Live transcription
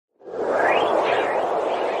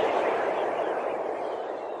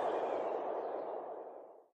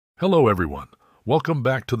Hello everyone, welcome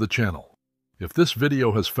back to the channel. If this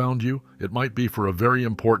video has found you, it might be for a very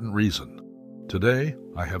important reason. Today,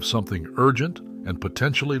 I have something urgent and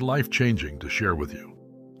potentially life-changing to share with you.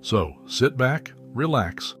 So, sit back,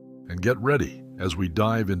 relax, and get ready as we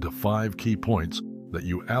dive into 5 key points that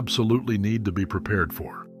you absolutely need to be prepared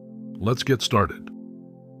for. Let's get started.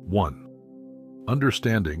 1.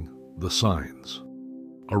 Understanding the signs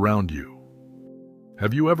around you.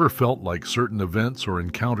 Have you ever felt like certain events or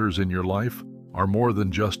encounters in your life are more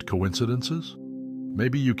than just coincidences?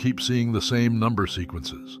 Maybe you keep seeing the same number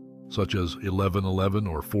sequences, such as 1111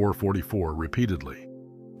 or 444 repeatedly.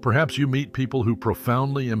 Perhaps you meet people who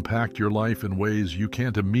profoundly impact your life in ways you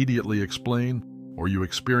can't immediately explain, or you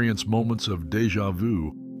experience moments of déjà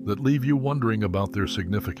vu that leave you wondering about their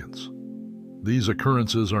significance. These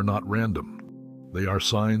occurrences are not random. They are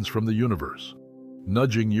signs from the universe,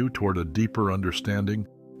 nudging you toward a deeper understanding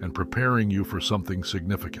and preparing you for something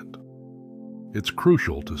significant. It's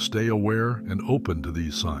crucial to stay aware and open to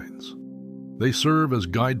these signs. They serve as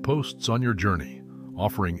guideposts on your journey,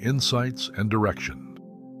 offering insights and direction.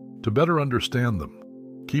 To better understand them,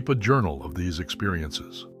 keep a journal of these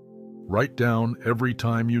experiences. Write down every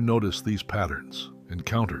time you notice these patterns,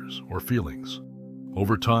 encounters, or feelings.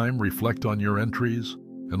 Over time, reflect on your entries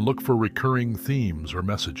and look for recurring themes or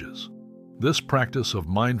messages. This practice of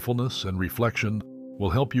mindfulness and reflection will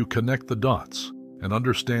help you connect the dots and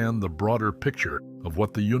understand the broader picture of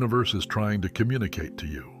what the universe is trying to communicate to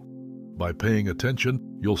you. By paying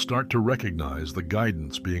attention, you'll start to recognize the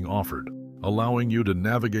guidance being offered, allowing you to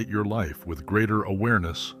navigate your life with greater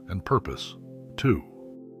awareness and purpose.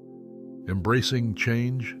 2. Embracing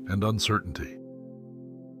change and uncertainty.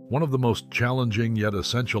 One of the most challenging yet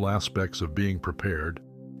essential aspects of being prepared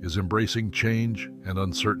is embracing change and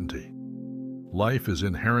uncertainty. Life is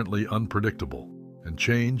inherently unpredictable, and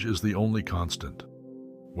change is the only constant.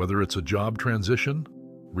 Whether it's a job transition,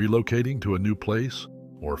 relocating to a new place,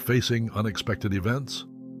 or facing unexpected events,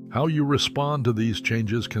 how you respond to these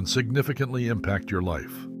changes can significantly impact your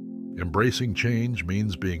life. Embracing change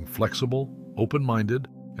means being flexible, open-minded,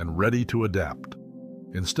 and ready to adapt.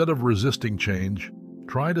 Instead of resisting change,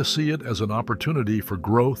 try to see it as an opportunity for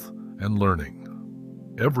growth and learning.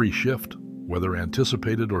 Every shift, whether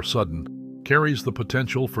anticipated or sudden, carries the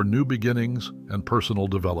potential for new beginnings and personal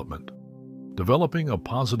development. Developing a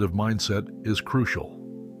positive mindset is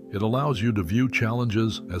crucial. It allows you to view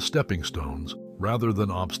challenges as stepping stones rather than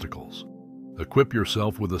obstacles. Equip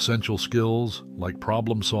yourself with essential skills like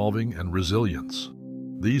problem solving and resilience.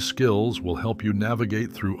 These skills will help you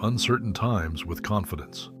navigate through uncertain times with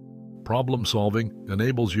confidence. Problem solving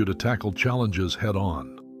enables you to tackle challenges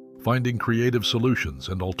head-on, finding creative solutions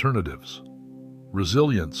and alternatives.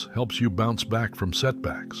 Resilience helps you bounce back from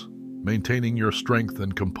setbacks, maintaining your strength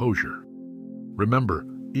and composure. Remember,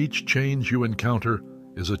 each change you encounter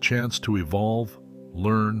is a chance to evolve,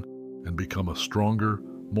 learn, and become a stronger,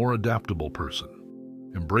 more adaptable person.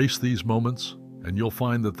 Embrace these moments, and you'll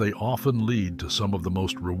find that they often lead to some of the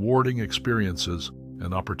most rewarding experiences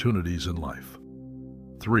and opportunities in life.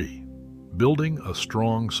 3. Building a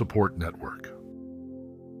strong support network.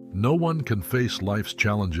 No one can face life's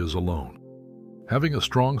challenges alone. Having a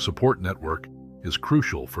strong support network is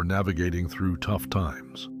crucial for navigating through tough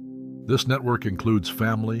times. This network includes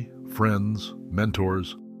family, friends,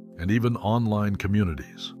 mentors, and even online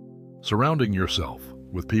communities. Surrounding yourself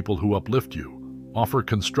with people who uplift you, offer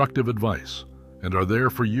constructive advice, and are there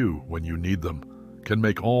for you when you need them can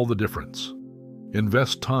make all the difference.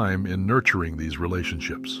 Invest time in nurturing these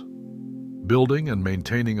relationships. Building and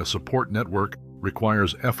maintaining a support network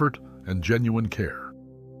requires effort and genuine care.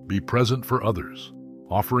 Be present for others,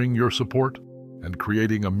 offering your support and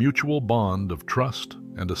creating a mutual bond of trust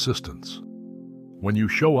and assistance. When you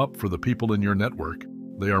show up for the people in your network,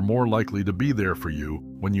 they are more likely to be there for you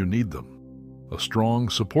when you need them. A strong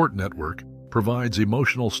support network provides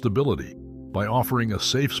emotional stability by offering a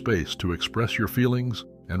safe space to express your feelings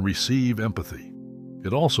and receive empathy.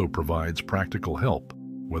 It also provides practical help,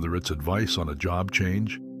 whether it's advice on a job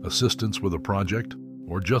change, assistance with a project,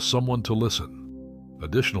 or just someone to listen.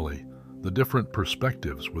 Additionally, the different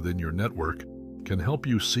perspectives within your network can help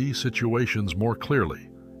you see situations more clearly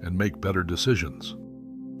and make better decisions.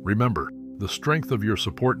 Remember, the strength of your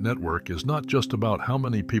support network is not just about how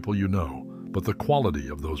many people you know, but the quality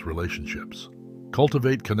of those relationships.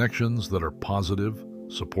 Cultivate connections that are positive,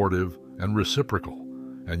 supportive, and reciprocal,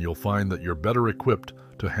 and you'll find that you're better equipped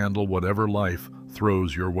to handle whatever life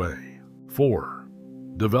throws your way. 4.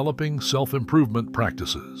 Developing self-improvement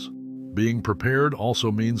practices. Being prepared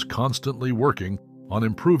also means constantly working on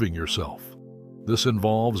improving yourself. This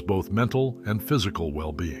involves both mental and physical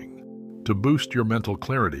well-being. To boost your mental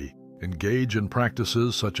clarity, engage in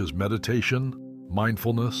practices such as meditation,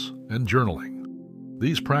 mindfulness, and journaling.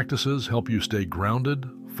 These practices help you stay grounded,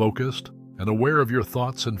 focused, and aware of your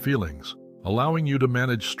thoughts and feelings, allowing you to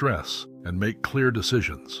manage stress and make clear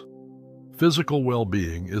decisions. Physical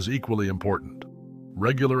well-being is equally important.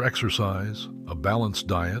 Regular exercise, a balanced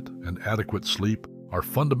diet, and adequate sleep are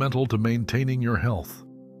fundamental to maintaining your health.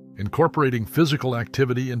 Incorporating physical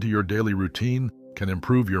activity into your daily routine can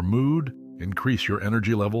improve your mood, increase your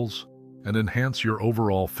energy levels, and enhance your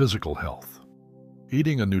overall physical health.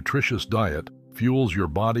 Eating a nutritious diet fuels your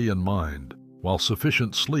body and mind, while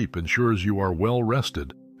sufficient sleep ensures you are well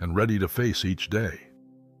rested and ready to face each day.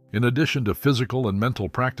 In addition to physical and mental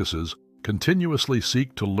practices, continuously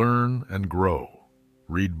seek to learn and grow.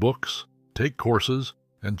 Read books, take courses,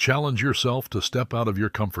 and challenge yourself to step out of your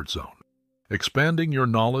comfort zone. Expanding your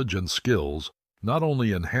knowledge and skills not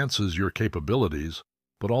only enhances your capabilities,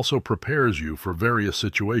 but also prepares you for various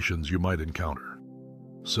situations you might encounter.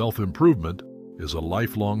 Self-improvement is a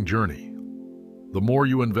lifelong journey. The more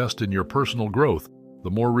you invest in your personal growth,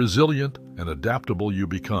 the more resilient and adaptable you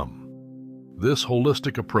become. This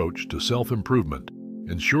holistic approach to self-improvement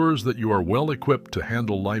ensures that you are well equipped to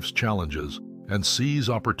handle life's challenges and seize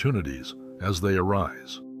opportunities as they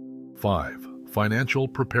arise. 5. Financial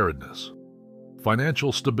preparedness.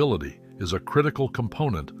 Financial stability is a critical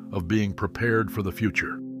component of being prepared for the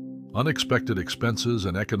future. Unexpected expenses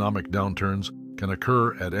and economic downturns can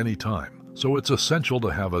occur at any time, so it's essential to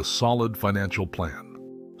have a solid financial plan.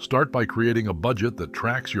 Start by creating a budget that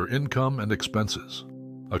tracks your income and expenses.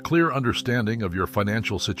 A clear understanding of your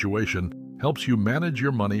financial situation helps you manage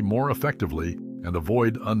your money more effectively and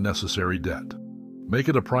avoid unnecessary debt. Make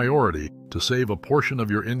it a priority to save a portion of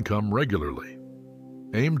your income regularly.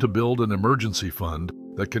 Aim to build an emergency fund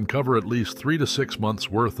that can cover at least 3 to 6 months'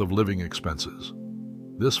 worth of living expenses.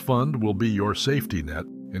 This fund will be your safety net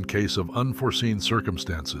in case of unforeseen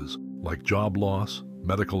circumstances like job loss,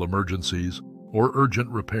 medical emergencies, or urgent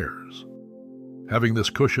repairs. Having this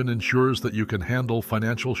cushion ensures that you can handle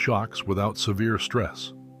financial shocks without severe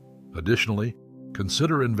stress. Additionally,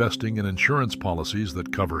 consider investing in insurance policies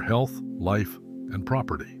that cover health, life, and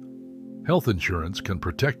property. Health insurance can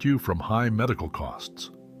protect you from high medical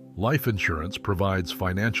costs. Life insurance provides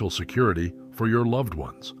financial security for your loved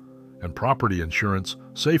ones, and property insurance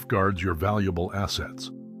safeguards your valuable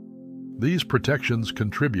assets. These protections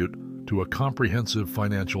contribute to a comprehensive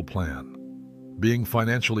financial plan. Being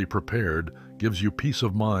financially prepared gives you peace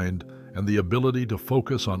of mind and the ability to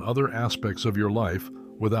focus on other aspects of your life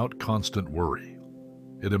without constant worry.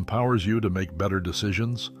 It empowers you to make better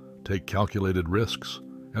decisions, take calculated risks,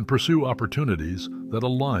 and pursue opportunities that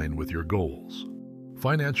align with your goals.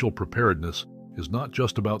 Financial preparedness is not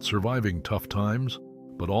just about surviving tough times,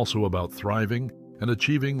 but also about thriving and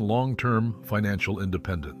achieving long-term financial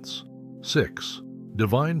independence. 6.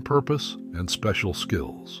 Divine purpose and special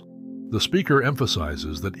skills. The speaker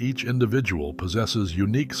emphasizes that each individual possesses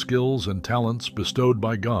unique skills and talents bestowed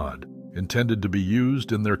by God, intended to be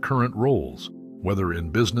used in their current roles, whether in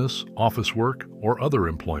business, office work, or other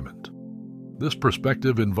employment. This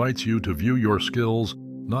perspective invites you to view your skills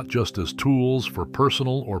not just as tools for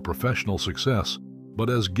personal or professional success, but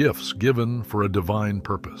as gifts given for a divine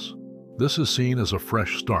purpose. This is seen as a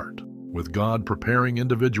fresh start, with God preparing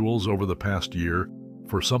individuals over the past year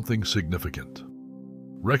for something significant.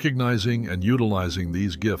 Recognizing and utilizing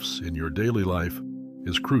these gifts in your daily life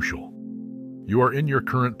is crucial. You are in your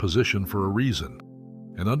current position for a reason,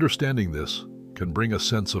 and understanding this can bring a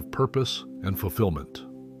sense of purpose and fulfillment.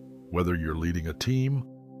 Whether you're leading a team,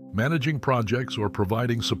 managing projects, or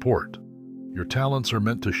providing support, your talents are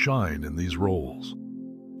meant to shine in these roles.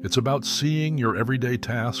 It's about seeing your everyday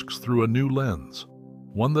tasks through a new lens,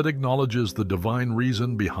 one that acknowledges the divine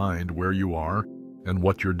reason behind where you are and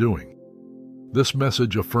what you're doing. This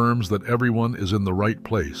message affirms that everyone is in the right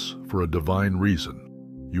place for a divine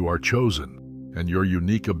reason. You are chosen, and your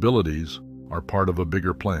unique abilities are part of a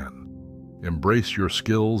bigger plan. Embrace your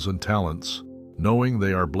skills and talents, knowing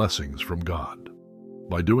they are blessings from God.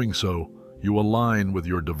 By doing so, you align with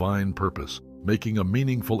your divine purpose, making a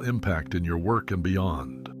meaningful impact in your work and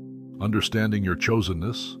beyond. Understanding your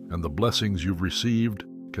chosenness and the blessings you've received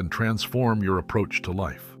can transform your approach to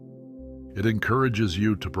life. It encourages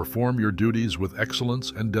you to perform your duties with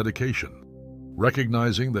excellence and dedication,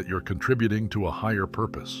 recognizing that you're contributing to a higher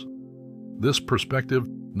purpose. This perspective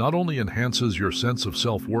not only enhances your sense of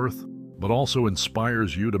self-worth, but also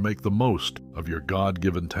inspires you to make the most of your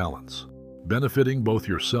God-given talents, benefiting both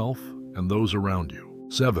yourself and those around you.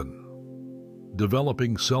 7.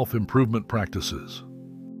 Developing self-improvement practices.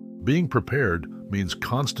 Being prepared means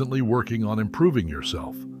constantly working on improving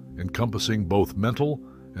yourself, encompassing both mental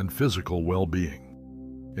and physical well-being.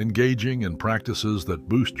 Engaging in practices that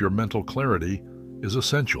boost your mental clarity is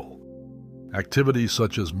essential. Activities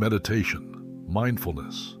such as meditation,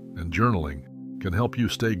 mindfulness, and journaling can help you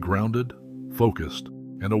stay grounded, focused,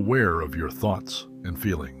 and aware of your thoughts and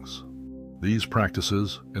feelings. These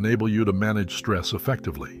practices enable you to manage stress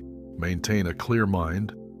effectively, maintain a clear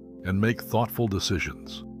mind, and make thoughtful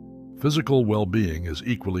decisions. Physical well-being is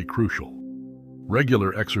equally crucial.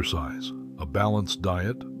 Regular exercise, a balanced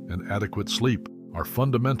diet, and adequate sleep are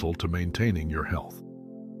fundamental to maintaining your health.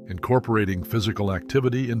 Incorporating physical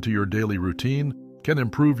activity into your daily routine can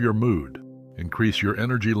improve your mood, increase your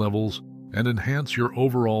energy levels, and enhance your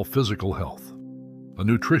overall physical health. A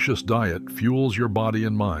nutritious diet fuels your body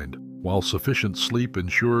and mind, while sufficient sleep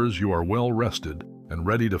ensures you are well rested and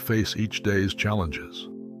ready to face each day's challenges.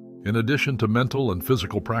 In addition to mental and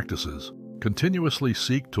physical practices, continuously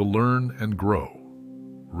seek to learn and grow.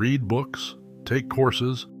 Read books, take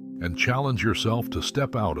courses, and challenge yourself to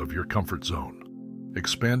step out of your comfort zone.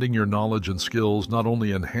 Expanding your knowledge and skills not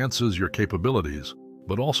only enhances your capabilities,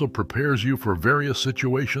 but also prepares you for various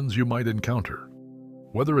situations you might encounter.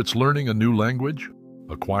 Whether it's learning a new language,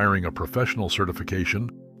 acquiring a professional certification,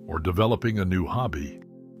 or developing a new hobby,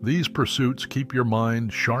 these pursuits keep your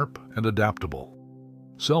mind sharp and adaptable.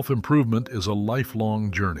 Self-improvement is a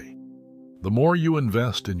lifelong journey. The more you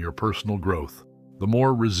invest in your personal growth, the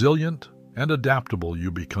more resilient and adaptable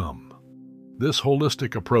you become. This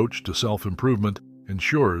holistic approach to self-improvement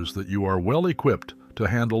ensures that you are well equipped to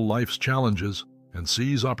handle life's challenges and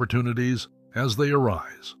seize opportunities as they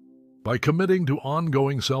arise. By committing to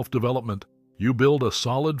ongoing self-development, you build a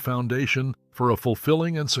solid foundation for a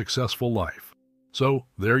fulfilling and successful life. So,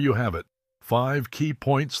 there you have it, 5 key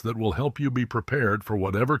points that will help you be prepared for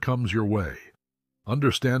whatever comes your way.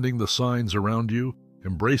 Understanding the signs around you,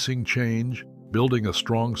 embracing change, building a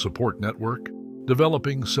strong support network,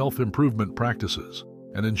 developing self-improvement practices,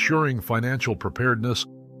 and ensuring financial preparedness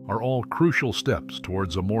are all crucial steps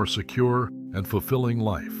towards a more secure and fulfilling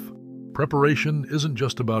life. Preparation isn't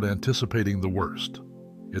just about anticipating the worst.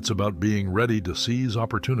 It's about being ready to seize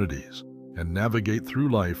opportunities and navigate through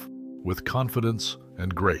life with confidence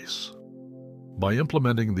and grace. By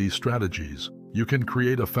implementing these strategies, you can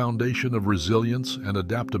create a foundation of resilience and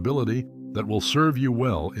adaptability that will serve you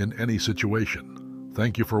well in any situation.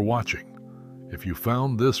 Thank you for watching. If you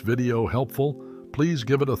found this video helpful, please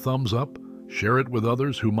give it a thumbs up, share it with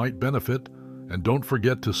others who might benefit, and don't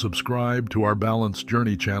forget to subscribe to our Balanced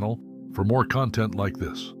Journey channel for more content like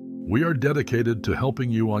this. We are dedicated to helping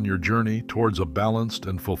you on your journey towards a balanced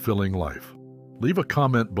and fulfilling life. Leave a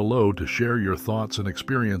comment below to share your thoughts and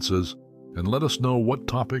experiences, and let us know what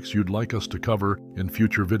topics you'd like us to cover in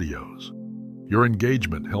future videos. Your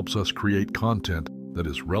engagement helps us create content that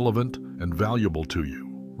is relevant and valuable to you.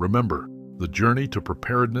 Remember, the journey to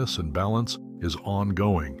preparedness and balance is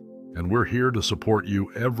ongoing, and we're here to support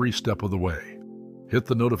you every step of the way. Hit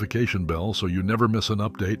the notification bell so you never miss an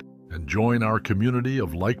update, and join our community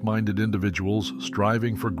of like-minded individuals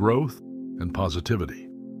striving for growth and positivity.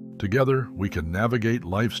 Together, we can navigate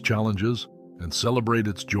life's challenges and celebrate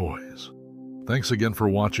its joys. Thanks again for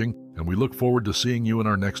watching, and we look forward to seeing you in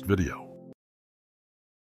our next video.